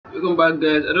Welcome back,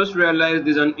 guys. I just realized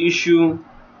there's an issue.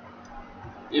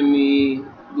 Let me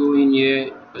go in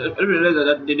here. I realized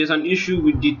that there's an issue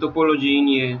with the topology in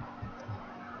here.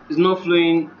 It's not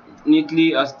flowing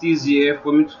neatly as it is here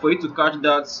for it to catch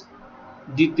that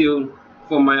detail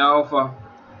for my alpha.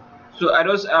 So I've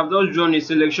just drawn a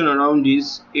selection around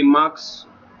this, a max.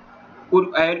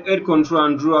 I had control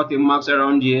and drew out a max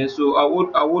around here. So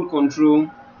I would control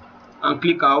and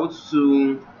click out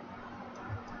to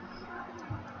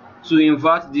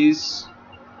invert this.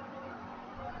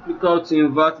 Click out to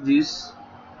invert this.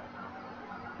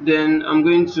 Then I'm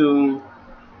going to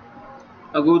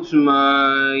go to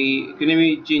my, let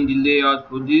me change the layout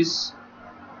for this.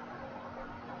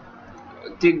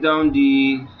 Take down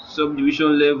the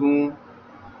subdivision level.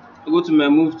 I go to my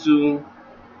move tool.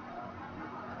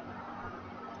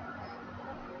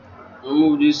 I'll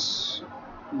move this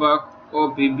back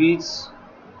up a bit.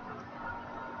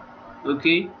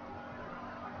 Okay.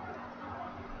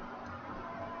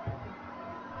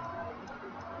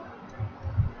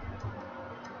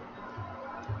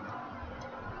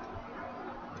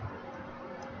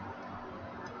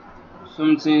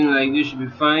 Something like this should be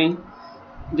fine.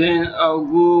 Then I'll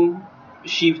go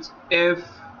Shift F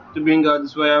to bring out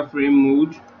this wireframe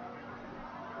mode.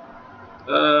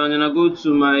 And then I'll go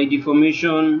to my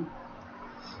deformation.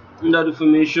 Under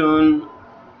deformation,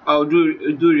 I'll do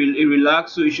a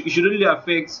relax. So it should really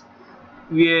affect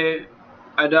where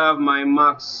I don't have my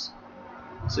max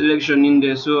selection in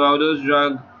there. So I'll just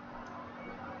drag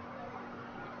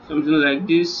something like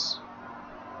this.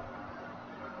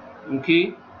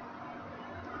 Okay.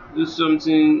 Do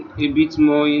something a bit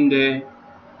more in there.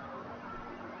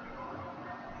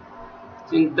 I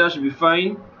think that should be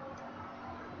fine.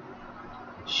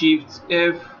 Shift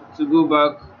F to go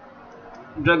back,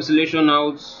 drag selection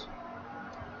out.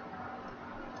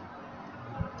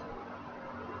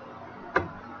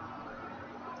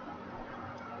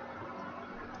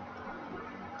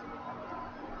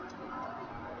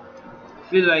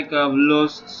 Feel like I've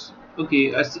lost,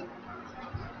 okay, I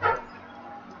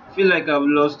feel like I've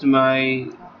lost my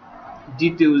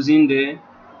details in there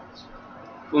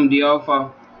from the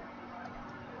alpha.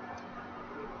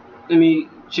 Let me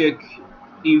check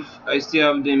if I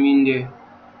still have them in there.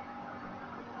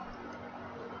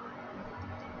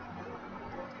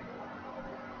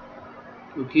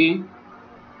 Okay.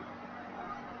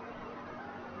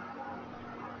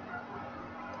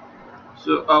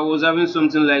 So I was having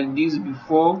something like this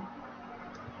before.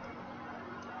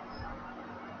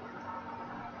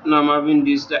 Now I'm having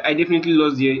this. I definitely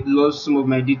lost some of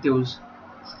my details.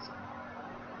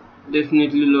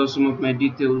 Definitely lost some of my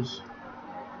details.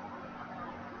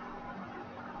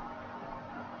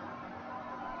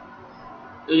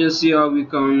 Let's just see how we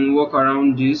can work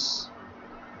around this.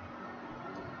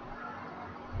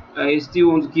 I still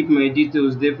want to keep my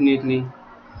details, definitely.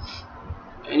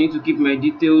 I need to keep my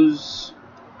details.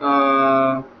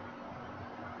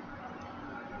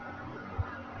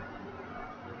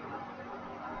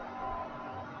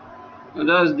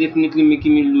 That's definitely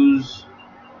making me lose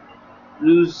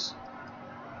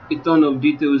a ton of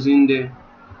details in there.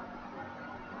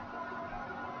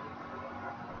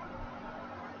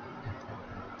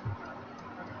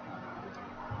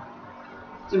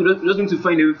 So we just need to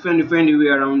find a way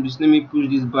around this. Let me push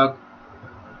this back.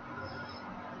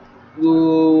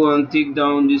 Go and take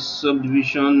down this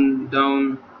subdivision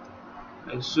down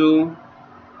like so.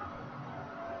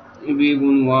 Maybe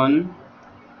even one.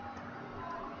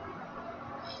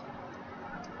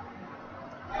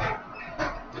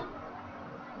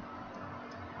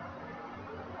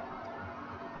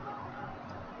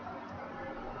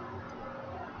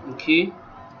 Okay.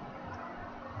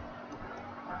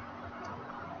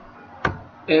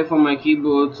 F on my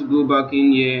keyboard to go back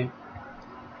in here.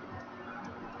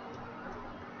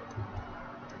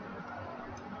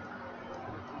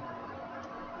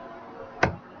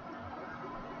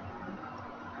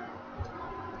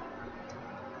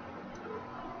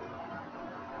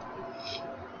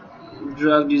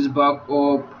 Drag this back up.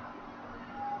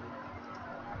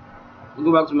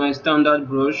 Go back to my standard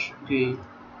brush. Okay.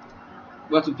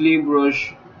 Go to play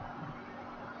brush.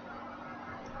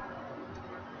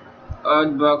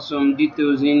 Add back some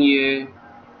details in here.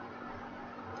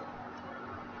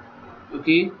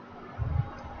 Okay.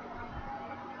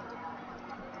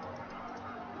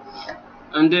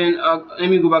 And then let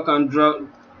me go back and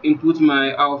input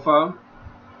my alpha.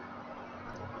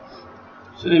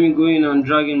 So let me go in and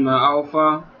drag in my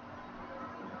alpha.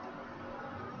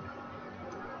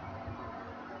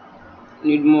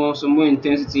 Need some more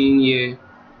intensity in here.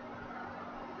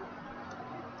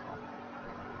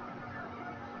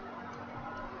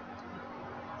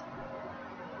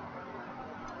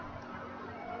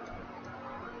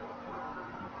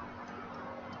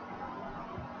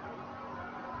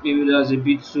 Maybe that's a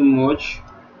bit too much.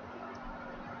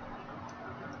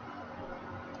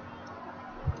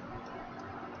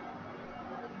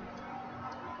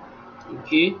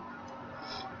 Okay,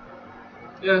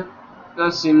 yeah,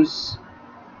 that seems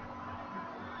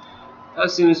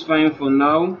fine for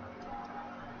now.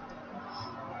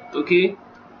 Okay,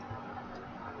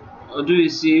 I'll do a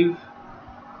save.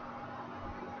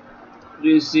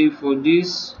 Do a save for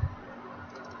this.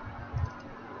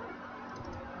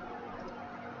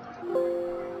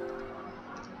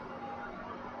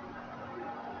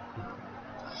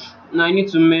 Now I need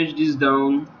to merge this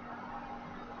down.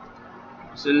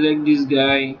 Select this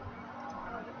guy.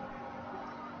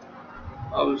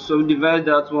 I'll subdivide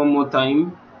that one more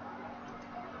time.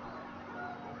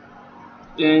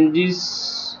 Then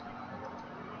this,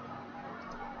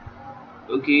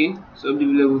 okay,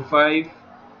 subdiv level 5.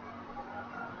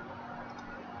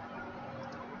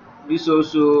 This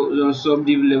also is on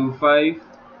subdiv level 5.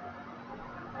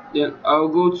 Then I'll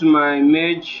go to my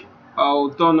merge. I'll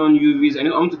turn on UVs. I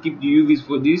want to keep the UVs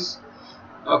for this.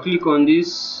 I'll click on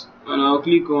this and I'll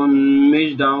click on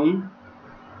merge down.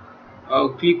 I'll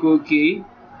click OK.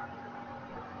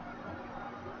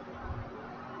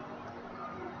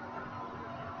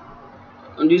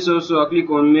 And this also, I'll click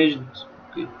on merge.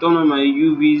 Turn on my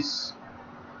UVs.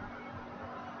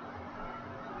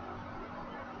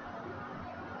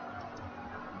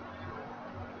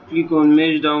 Click on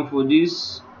merge down for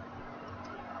this.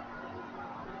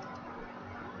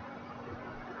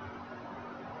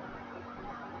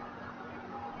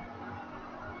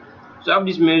 So I have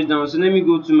this merge down. So let me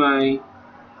go to my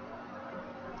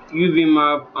UV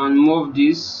map and move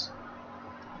this.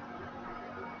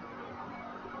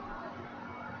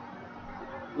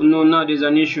 Oh no, now there's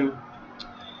an issue.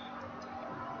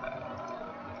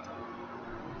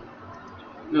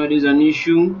 Now there's an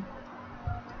issue.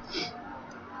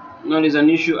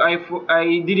 I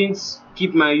didn't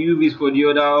keep my UVs for the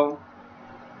other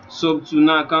sub 2.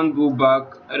 Now I can't go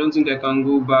back. I don't think I can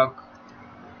go back.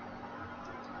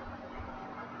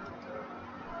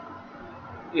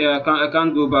 Yeah, I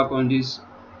can't go back on this.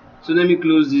 So let me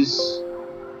close this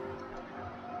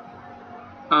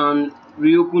and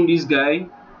reopen this guy.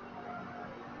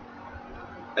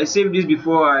 I saved this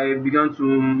before I began to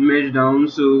merge down,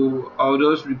 so I'll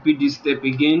just repeat this step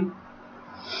again.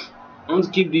 I want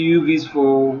to keep the UVs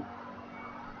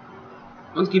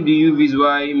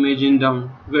while merging down.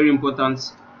 Very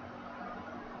important.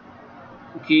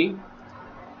 Okay.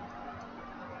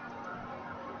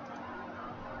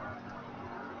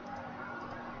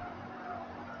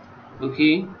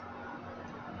 Okay.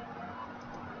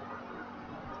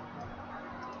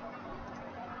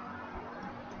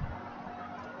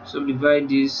 Subdivide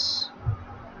this.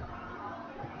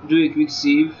 Do a quick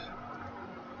save.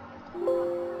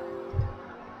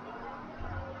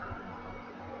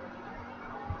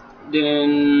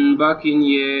 Then back in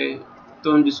here,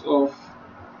 turn this off.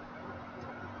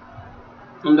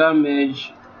 Under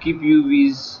merge, keep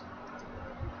UVs.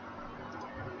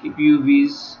 Keep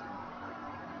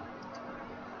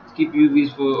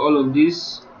UVs for all of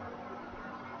this.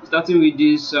 Starting with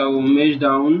this, I will merge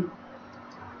down.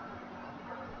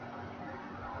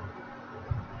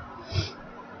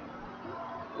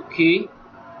 Okay.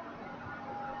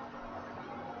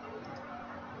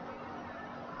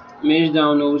 Merge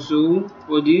down also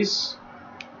for this.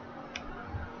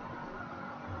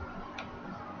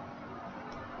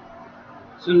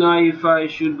 So now if I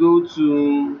should go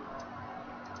to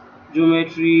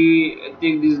geometry, I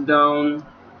take this down,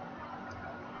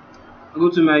 go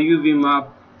to my UV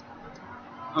map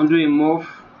and do a morph.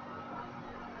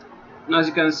 Now as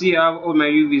you can see, I have all my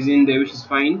UVs in there, which is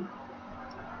fine.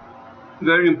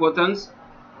 Very important.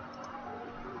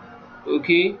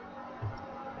 Okay.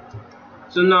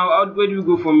 So now where do we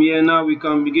go from here? Now we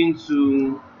can begin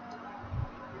to,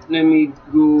 let me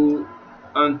go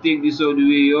and take this all the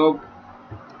way up.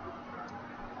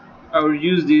 I'll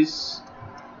reduce this.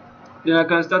 Then I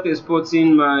can start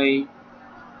exporting my,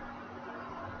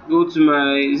 go to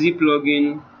my Z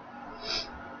plugin,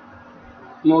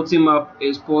 multi-map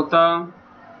exporter,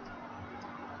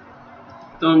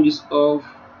 turn this off.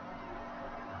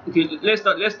 Okay, let's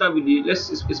start with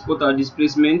let's export our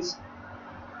displacement.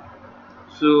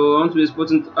 So I want to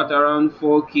export it at around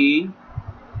 4K.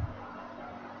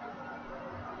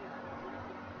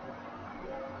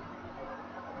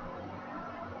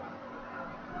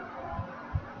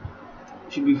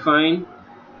 Should be fine.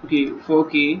 Okay,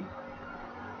 4K.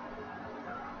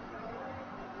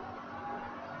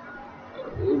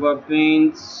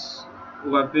 Overpaint,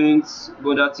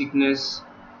 border thickness.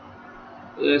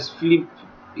 Yes, flip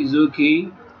is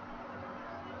okay.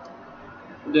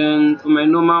 Then for my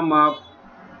normal map,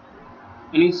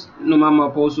 I need normal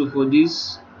map also for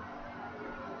this.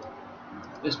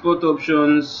 Export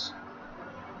options.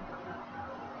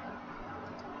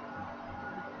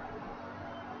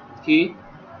 Okay.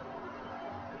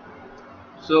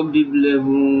 Sub-deep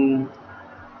level.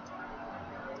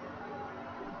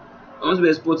 I want to be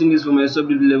exporting this for my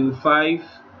sub-deep level 5.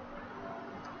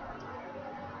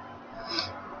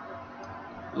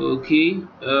 Okay.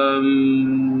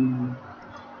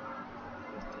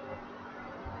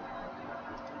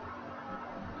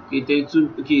 Okay,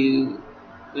 32. Okay,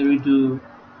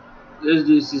 let's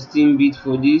do 16-bit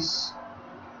for this.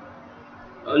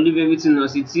 I'll leave everything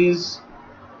as it is.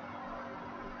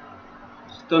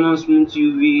 Turn on smooth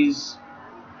UVs.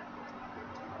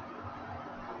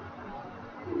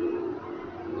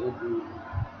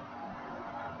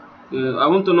 I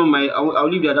won't turn on my. I'll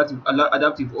leave the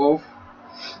adaptive off.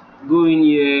 Go in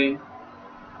here.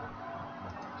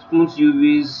 Smooth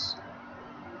UVs.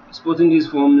 Exporting this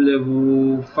from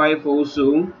level 5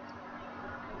 also.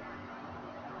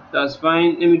 That's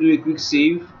fine. Let me do a quick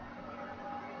save.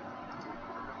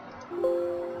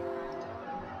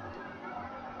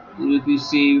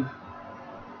 Save.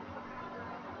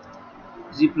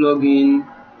 Zip login.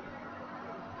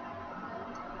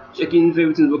 Checking if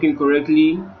everything is working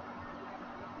correctly.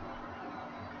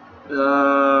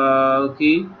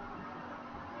 Okay.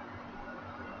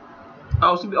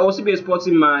 I'll still be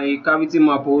exporting my cavity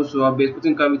map also. I'll be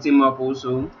exporting cavity map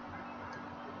also.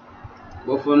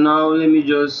 But for now, let me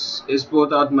just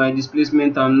export out my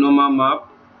displacement and normal map.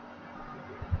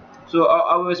 So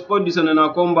I will export this and then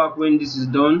I'll come back when this is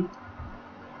done.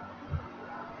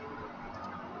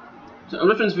 So I'm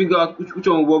not trying to figure out which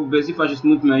one will work best, if I should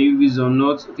smooth my UVs or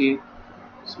not. Okay,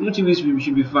 smooth UVs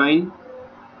should be fine.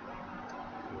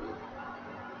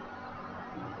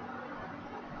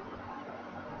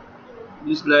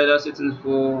 This slider settings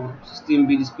for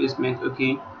 16-bit displacement.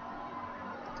 Okay,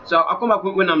 so I'll come back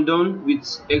when I'm done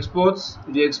with exports,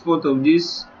 the export of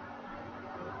this.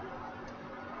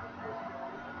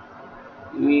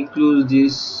 Let me close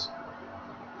this.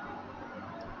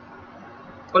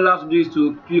 All I have to do is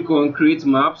to click on create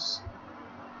maps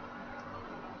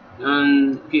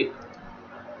and okay,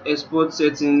 export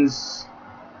settings,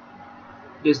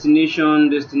 destination.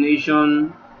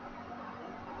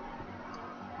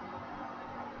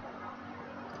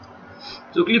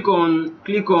 So click on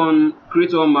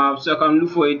create all maps so I can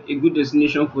look for a good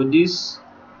destination for this.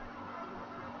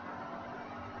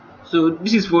 So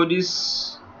this is for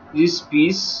this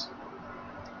piece.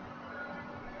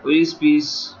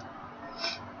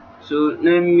 So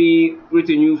let me create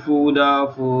a new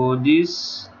folder for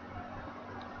this.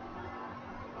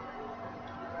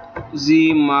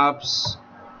 Z maps.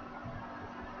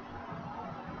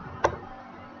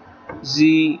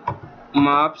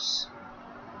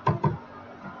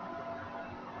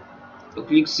 So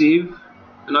click save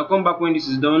and I'll come back when this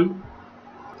is done.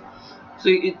 So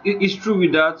it's true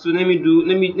with that. So let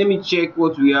me check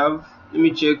what we have. Let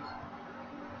me check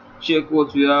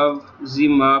what we have. Z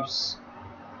maps.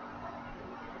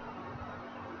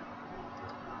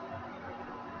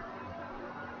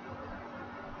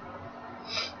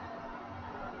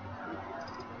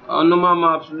 Our normal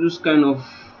maps looks kind of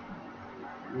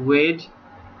weird.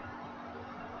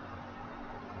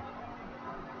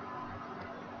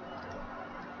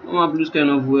 Map looks kind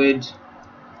of weird.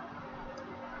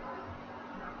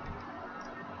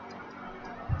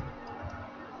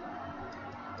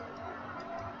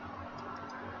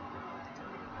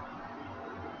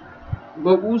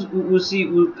 But we'll see.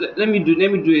 Let me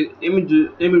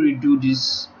redo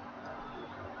this.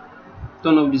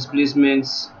 Turn off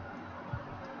displacements.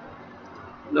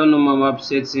 Don't know my map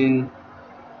setting.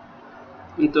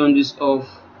 And turn this off.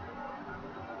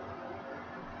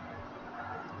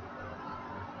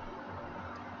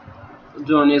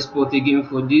 Do an export again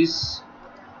for this.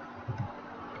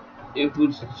 And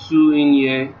put 2 in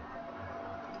here.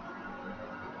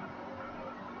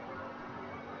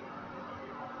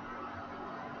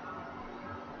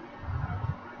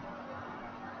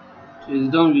 So it's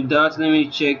done with that. Let me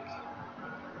check.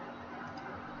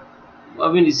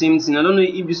 Having the same thing. I don't know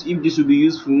if this will be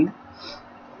useful.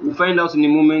 We'll find out in a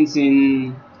moment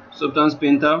in Substance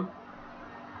Painter.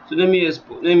 So let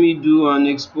me do an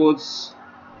export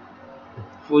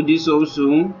for this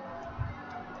also.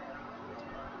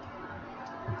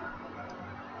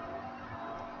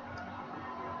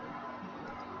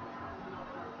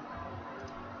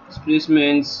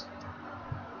 Displacements.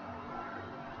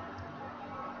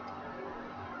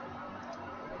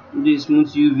 This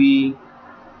smooth UV.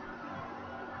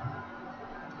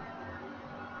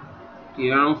 Okay,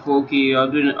 around 4K.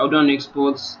 I'll do an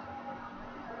exports.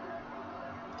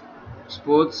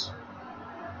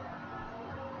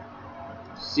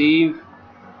 Save.